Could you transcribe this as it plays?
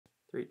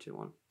3, 2,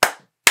 1.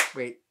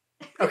 Wait.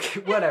 Okay,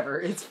 whatever.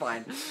 It's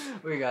fine.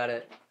 We got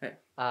it. Hey.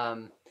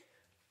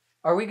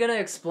 Are we gonna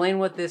explain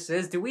what this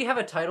is? Do we have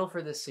a title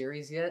for this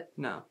series yet?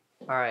 No.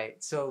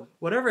 Alright, so...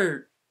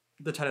 Whatever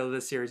the title of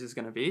this series is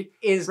going to be...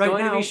 Is right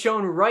going now, to be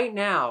shown right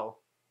now.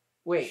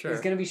 Wait, sure. Is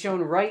going to be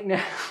shown right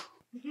now.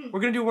 We're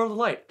going to do World of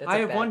Light. That's I a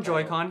have bad one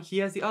title. Joy-Con, he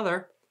has the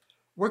other.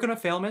 We're going to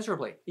fail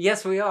miserably.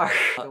 Yes, we are.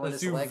 Let's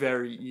do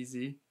very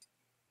easy.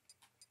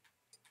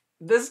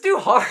 Let's do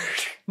hard.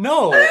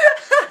 No!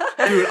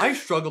 Dude, I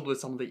struggled with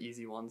some of the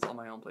easy ones on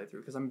my own playthrough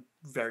because I'm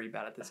very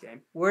bad at this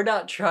game. We're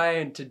not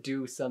trying to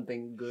do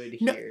something good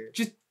No, here.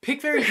 just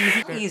pick very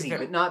easy. Easy,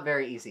 but not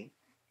very easy.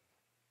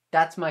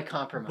 That's my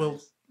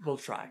compromise. We'll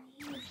try.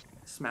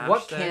 Smash.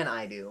 What that. can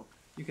I do?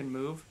 You can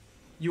move.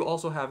 You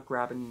also have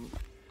grab and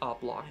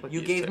block. Like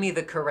You gave me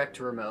the correct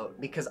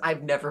remote because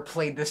I've never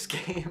played this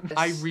game.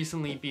 I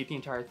recently beat the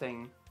entire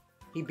thing.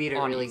 He beat it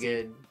on really easy.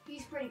 good.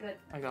 He's pretty good.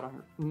 I got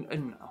 100.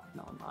 No,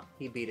 I'm not.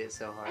 He beat it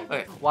so hard.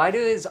 Okay. Why do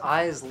his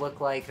eyes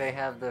look like they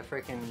have the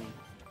freaking?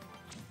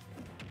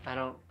 I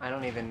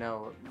don't even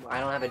know. I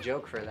don't have a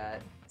joke for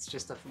that. It's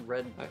just a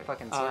red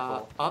fucking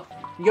circle. Up.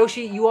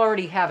 Yoshi, you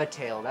already have a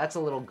tail. That's a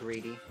little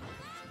greedy.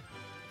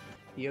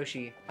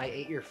 Yoshi, I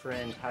ate your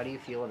friend. How do you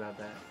feel about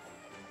that?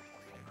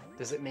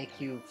 Does it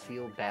make you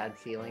feel bad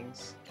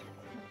feelings?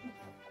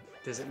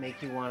 Does it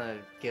make you want to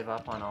give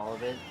up on all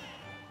of it?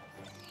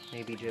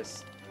 Maybe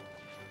just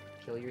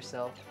kill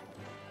yourself?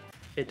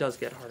 It does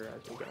get harder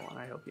as we go on,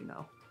 I hope you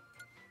know.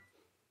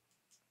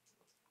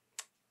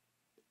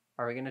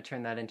 Are we gonna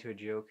turn that into a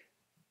joke?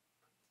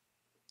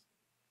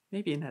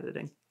 Maybe in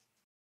editing.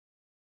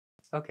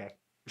 Okay.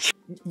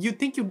 You'd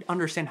think you'd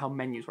understand how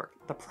menus work.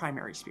 The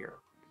primary sphere.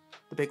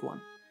 The big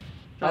one.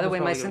 By the way,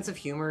 my sense of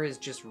humor is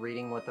just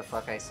reading what the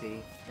fuck I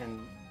see and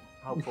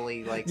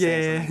hopefully like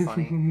saying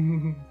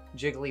something funny.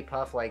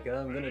 Jigglypuff like, oh,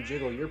 I'm gonna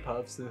jiggle your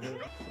puffs.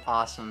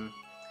 Awesome.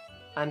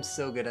 I'm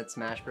so good at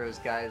Smash Bros,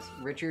 guys.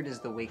 Richard is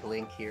the weak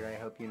link here, I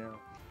hope you know.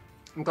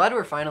 I'm glad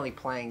we're finally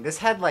playing. This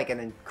had like an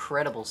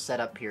incredible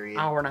setup period.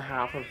 Hour and a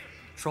half of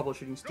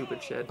troubleshooting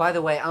stupid shit. By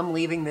the way, I'm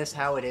leaving this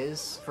how it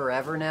is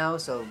forever now,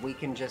 so we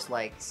can just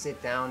like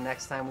sit down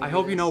next time we I do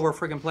hope you this. know we're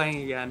friggin'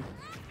 playing again.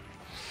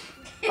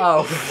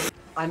 Oh,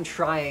 I'm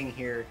trying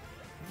here,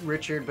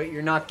 Richard, but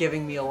you're not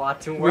giving me a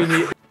lot to work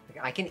with.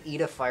 I can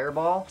eat a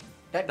fireball?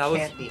 That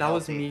can't be That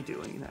was healthy. me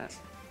doing that.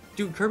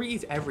 Dude, Kirby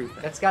eats everything.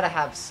 That's gotta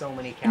have so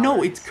many calories.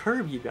 No, it's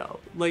Kirby though.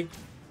 Like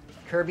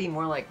Kirby,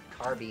 more like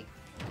Carby.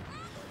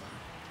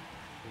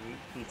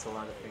 He eats a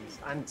lot of things.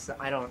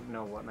 I don't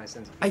know what my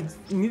sense of humor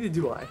is. neither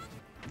do I.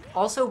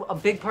 Also, a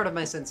big part of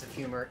my sense of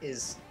humor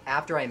is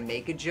after I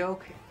make a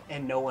joke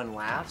and no one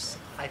laughs,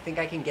 I think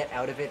I can get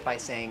out of it by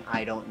saying,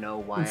 I don't know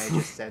why I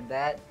just said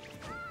that.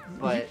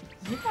 But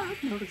Yeah,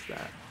 I've noticed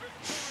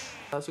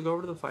that. So go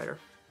over to the fighter.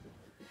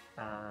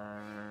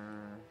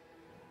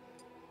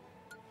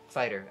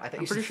 Fighter. I thought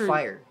I'm you said pretty sure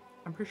fire.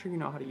 I'm pretty sure you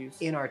know how to use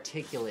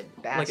Inarticulate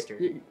like,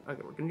 bastard.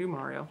 okay, we're gonna do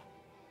Mario.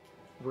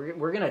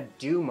 We're gonna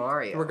do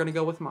Mario. We're gonna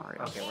go with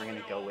Mario. Okay, we're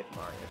gonna go with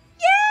Mario.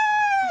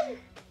 Yay!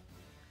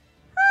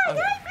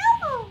 Okay.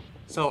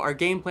 So our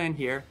game plan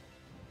here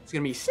is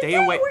gonna be stay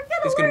away.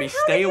 It's gonna be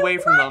stay away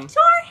from them.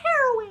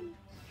 Heroin.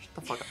 Shut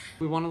the fuck up.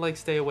 We want to like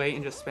stay away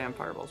and just spam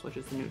fireballs, which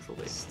is the neutral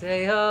base.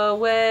 Stay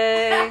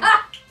away.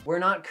 We're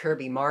not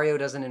Kirby. Mario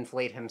doesn't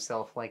inflate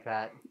himself like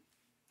that.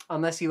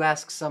 Unless you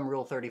ask some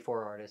Rule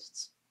 34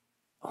 artists.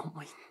 Oh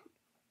my.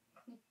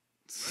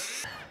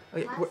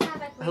 Okay, Last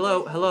time I played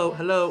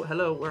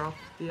hello. We're off.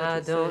 the I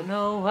exit. don't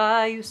know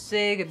why you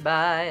say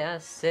goodbye. I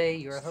say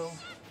you're a hoe.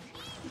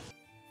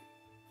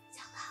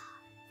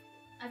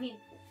 I mean,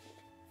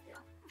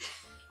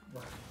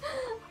 yeah.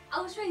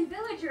 I was trying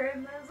Villager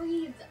and I was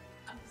looking at...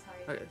 I'm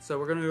sorry. Okay, so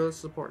we're gonna go to the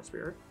support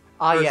spirit.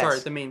 Ah, Or, yes. sorry,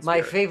 the main My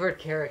spirit. favorite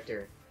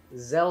character,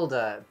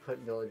 Zelda, put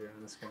Villager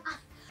on the screen.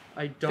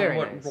 I don't Very know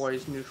what nice.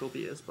 Roy's neutral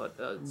B is, but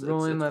it's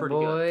Roy, my pretty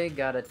good. boy,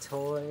 got a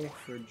toy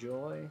for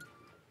joy.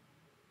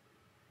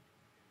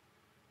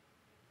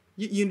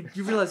 You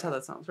realize how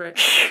that sounds, right?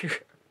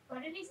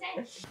 What did he say?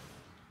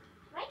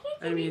 Why can't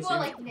you Enemy be is more in-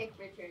 like Nick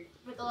Richard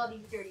with all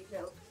these dirty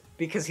jokes?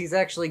 Because he's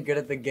actually good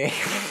at the game.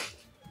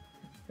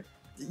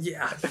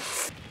 Yeah.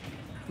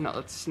 No,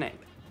 that's Snake.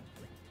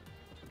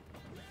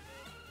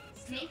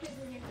 Snake is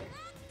in your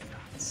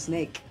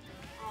Snake.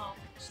 Oh.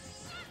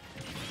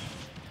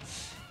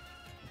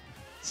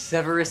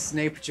 Severus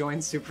Snape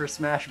joins Super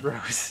Smash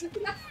Bros.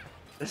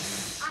 I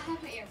have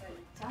my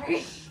earbuds.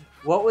 Sorry.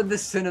 What would the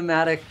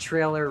cinematic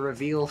trailer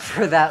reveal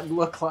for that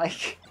look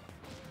like?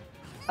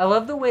 I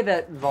love the way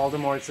that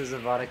Voldemort says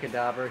Avada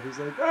Kedavra, who's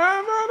like,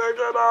 Avada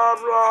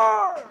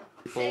Kedavra!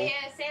 Say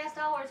a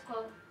Star Wars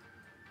quote.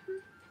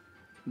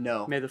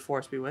 No. May the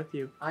force be with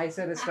you. I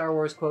said a Star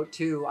Wars quote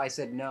too. I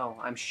said no.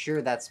 I'm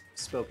sure that's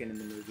spoken in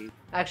the movie.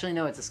 Actually,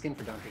 no, it's a skin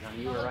for Donkey Kong.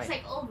 You It were looks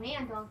right. like old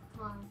man Donkey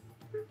Kong.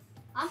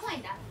 I'm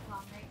playing Donkey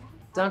Kong right now.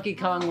 Donkey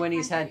Kong when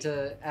he's had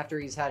to, after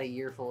he's had a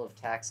year full of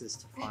taxes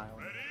to file.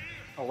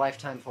 A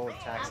lifetime full of I'm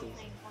taxes. playing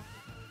Donkey Kong.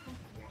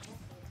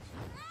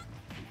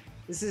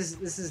 This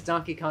is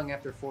Donkey Kong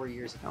after 4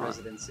 years of Oh.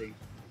 presidency.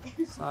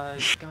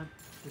 Side. God,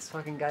 this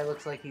fucking guy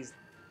looks like he's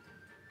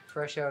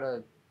fresh out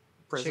of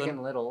Prison.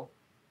 Chicken Little.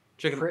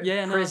 Chicken.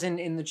 Yeah, no. Prison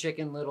in the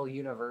Chicken Little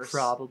universe.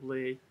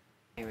 Probably.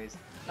 Anyways,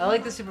 I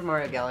like the Super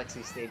Mario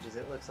Galaxy stages.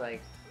 It looks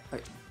like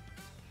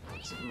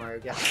Super Mario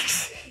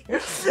Galaxy.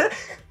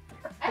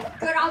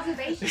 Good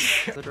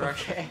observation. The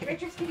direction. Okay.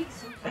 Richard's getting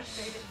so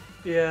frustrated.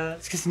 Yeah.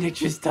 It's because Nick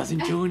just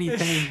doesn't do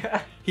anything.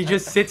 He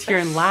just sits here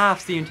and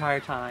laughs the entire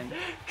time.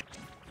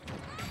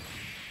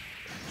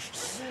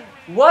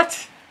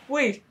 What?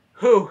 Wait,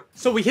 who?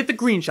 So we hit the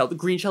green shell. The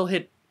green shell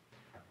hit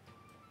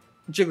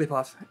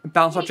Jigglypuff,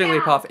 bounced off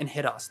Jigglypuff, and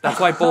hit us. That's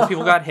why both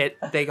people got hit.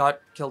 They got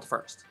killed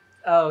first.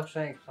 Oh,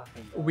 thank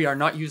fucking God. We are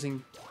not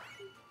using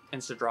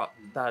Insta Drop.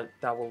 That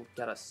will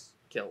get us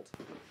killed.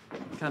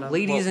 Kind of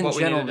Ladies and what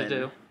we needed to gentlemen,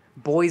 do.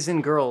 boys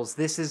and girls,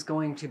 this is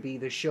going to be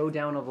the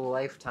showdown of a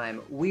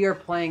lifetime. We are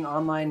playing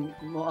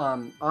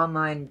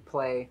online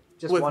play,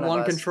 just With one one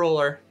of us.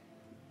 controller.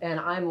 And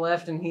I'm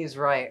left and he's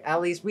right. At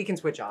least we can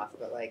switch off,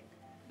 but like,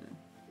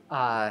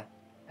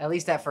 at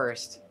least at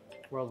first,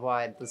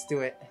 worldwide. Let's do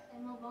it.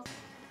 And we'll both.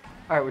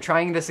 All right, we're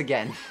trying this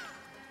again.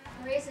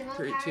 Race and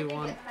 3, 2,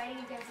 1. fighting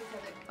against each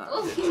other.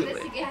 Oh, Oh, too this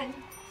late. again.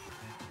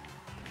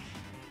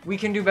 We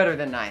can do better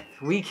than 9th.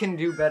 We can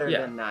do better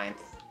than 9th.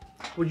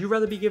 Would you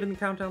rather be given the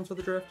countdowns for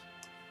the drift?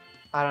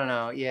 I don't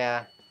know.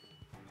 Yeah.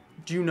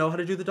 Do you know how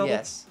to do the double?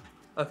 Yes.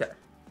 Okay.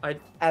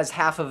 As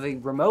half of a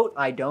remote,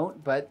 I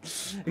don't, but...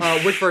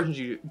 Which version do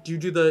you do? Do you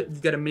do the, you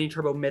get a mini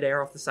turbo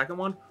midair off the second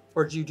one?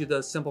 Or do you do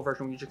the simple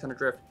version where you just kind of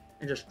drift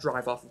and just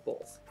drive off of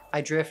both?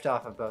 I drift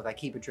off of both. I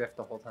keep a drift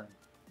the whole time.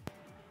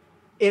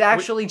 It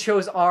actually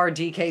chose our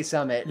DK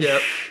Summit.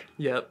 Yep.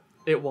 Yep.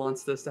 It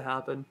wants this to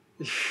happen.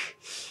 Give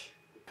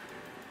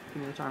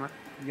me the timer.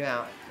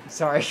 Yeah,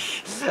 sorry.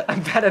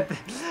 I'm bad at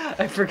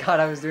I forgot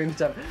I was doing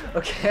the time.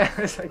 Okay,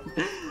 I was like,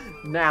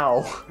 now.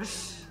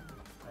 Alright,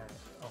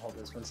 I'll hold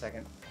this 1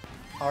 second.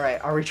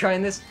 Alright, are we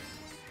trying this?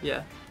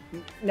 Yeah.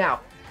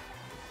 Now.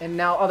 And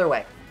now other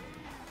way.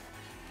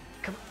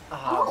 Come on.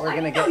 Oh, We're I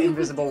gonna didn't know get you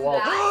invisible could do wall.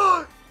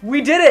 that.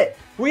 We did it!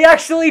 We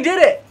actually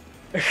did it!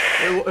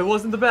 It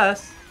wasn't the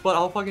best, but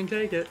I'll fucking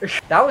take it.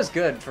 That was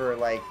good for,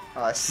 like,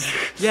 us.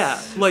 Yeah,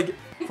 like...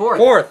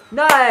 Fourth.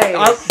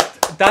 Nice!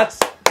 That's...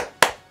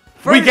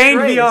 First we gained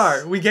race.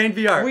 VR. We gained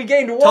VR. We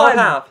gained Top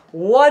half.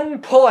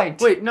 1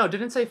 point. Wait, no,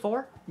 didn't it say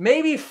 4?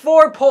 Maybe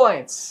 4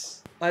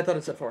 points. I thought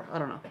it said 4. I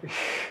don't know.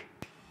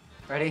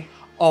 Ready?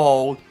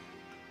 Oh.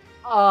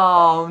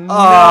 Oh no!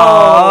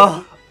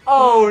 Oh,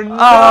 Oh no! oh Oh,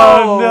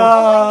 I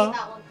no! hate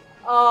that one.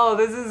 Oh,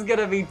 this is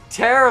gonna be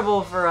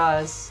terrible for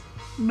us.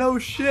 No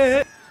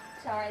shit.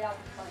 Sorry, that was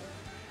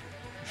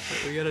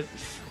funny. We gotta...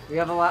 We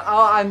have a lot.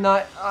 Oh, I'm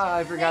not.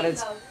 I forgot Same,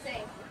 it's. though,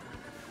 same.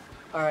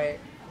 All right.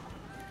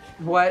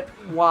 What?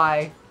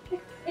 Why?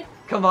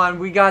 Come on,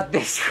 we got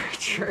this,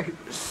 Richard.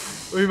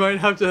 We might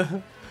have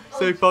to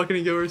say fucking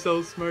and give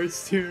ourselves smart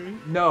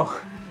steering. No,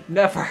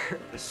 never.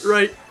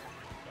 Right.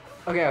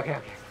 Okay.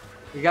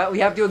 We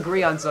have to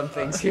agree on some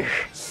things here.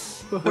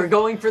 We're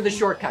going for the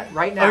shortcut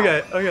right now.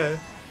 Okay.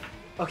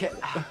 Okay.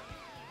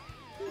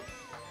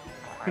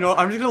 You know,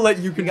 I'm just gonna let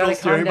you control gotta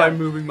steering calm by down.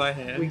 moving my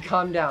hand. We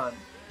calm down.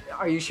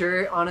 Are you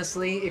sure?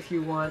 Honestly, if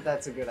you want,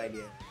 that's a good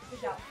idea.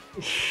 Good job.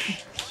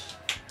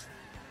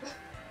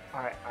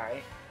 All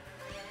right.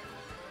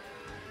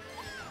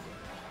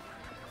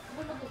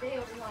 Look at the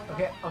video we want.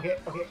 Okay.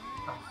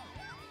 Oh.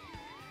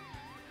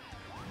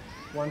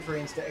 1 for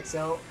Insta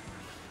Excel.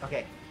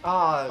 Okay.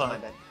 Oh, that was my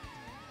Fine. bad.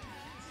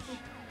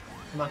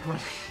 Come on.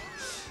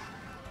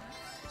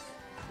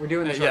 We're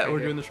doing the shortcut. Yeah, we're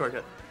here. doing the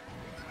shortcut.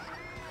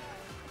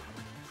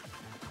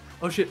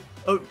 Oh shit.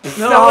 Oh That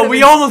no, would've we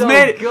been almost so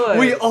made it. good.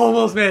 We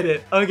almost made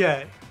it.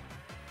 Okay.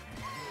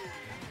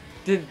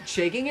 Did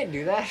shaking it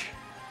do that?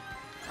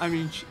 I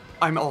mean,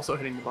 I'm also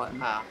hitting the button.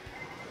 Ah.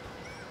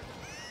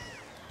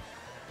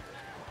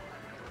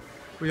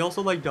 We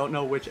also like don't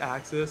know which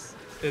axis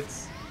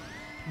it's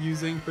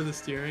using for the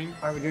steering.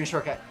 All right, we're doing a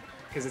shortcut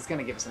because it's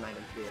gonna give us an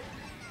item to do it.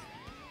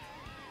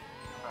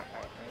 All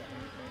right.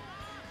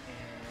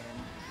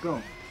 And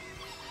boom.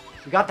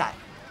 We got that.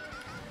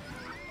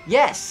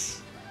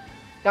 Yes.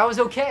 That was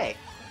okay.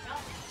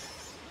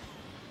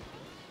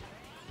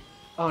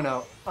 Oh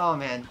no. Oh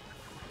man.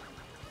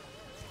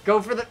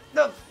 Go for the.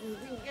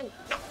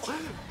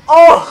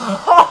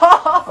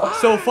 Oh!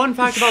 So fun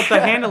fact about the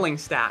handling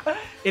stat,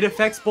 it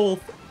affects both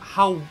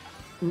how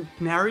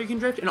narrow you can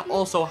drift and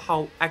also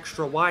how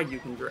extra wide you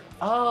can drift.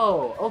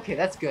 Oh, okay,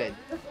 that's good.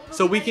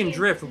 So we can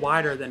drift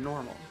wider than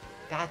normal.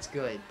 That's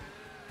good.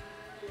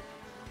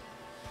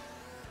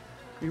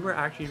 We were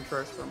actually in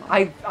first for a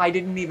moment. I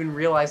didn't even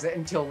realize it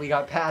until we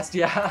got past.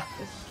 Yeah.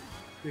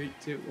 3,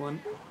 2,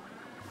 1.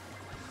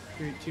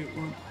 3, 2,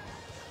 1.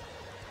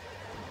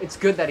 It's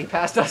good that he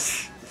passed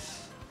us.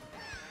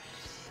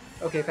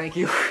 Okay, thank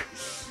you.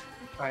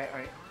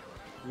 Alright.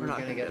 We're not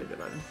gonna get a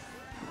good item.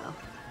 No.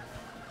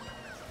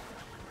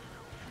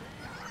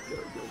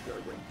 Go.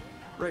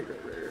 Right.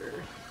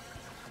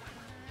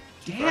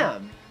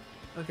 Damn.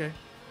 Okay.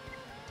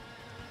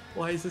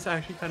 Why is this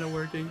actually kind of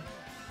working?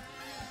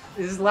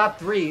 This is lap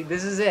 3.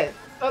 This is it.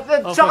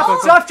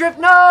 Soft drift,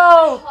 no!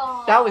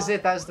 Aw. That was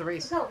it, that was the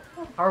race. Go,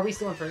 go. How are we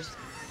still in first?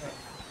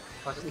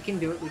 Fuck it, we can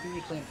do it, we can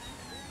reclaim.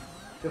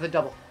 Go for the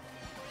double.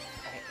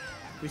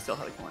 We still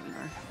had a coin in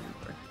there.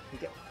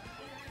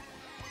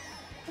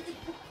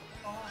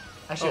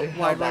 I should have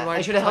held that.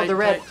 I should have held the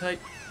red. Tight,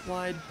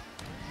 wide.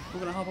 We're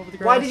gonna hop over the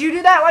grass. Why did you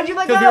do that? Why'd you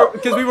let go?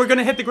 Because we were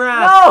gonna hit the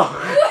grass. No!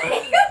 What are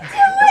you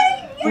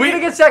doing? We're gonna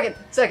get second.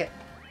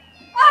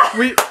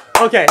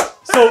 Okay,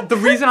 so the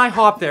reason I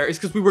hopped there is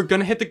because we were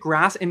gonna hit the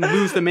grass and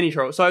lose the mini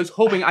tro. So I was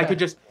hoping I could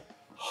just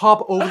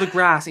hop over the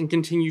grass and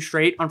continue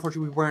straight.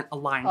 Unfortunately, we weren't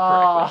aligned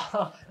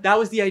correctly. That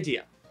was the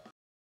idea.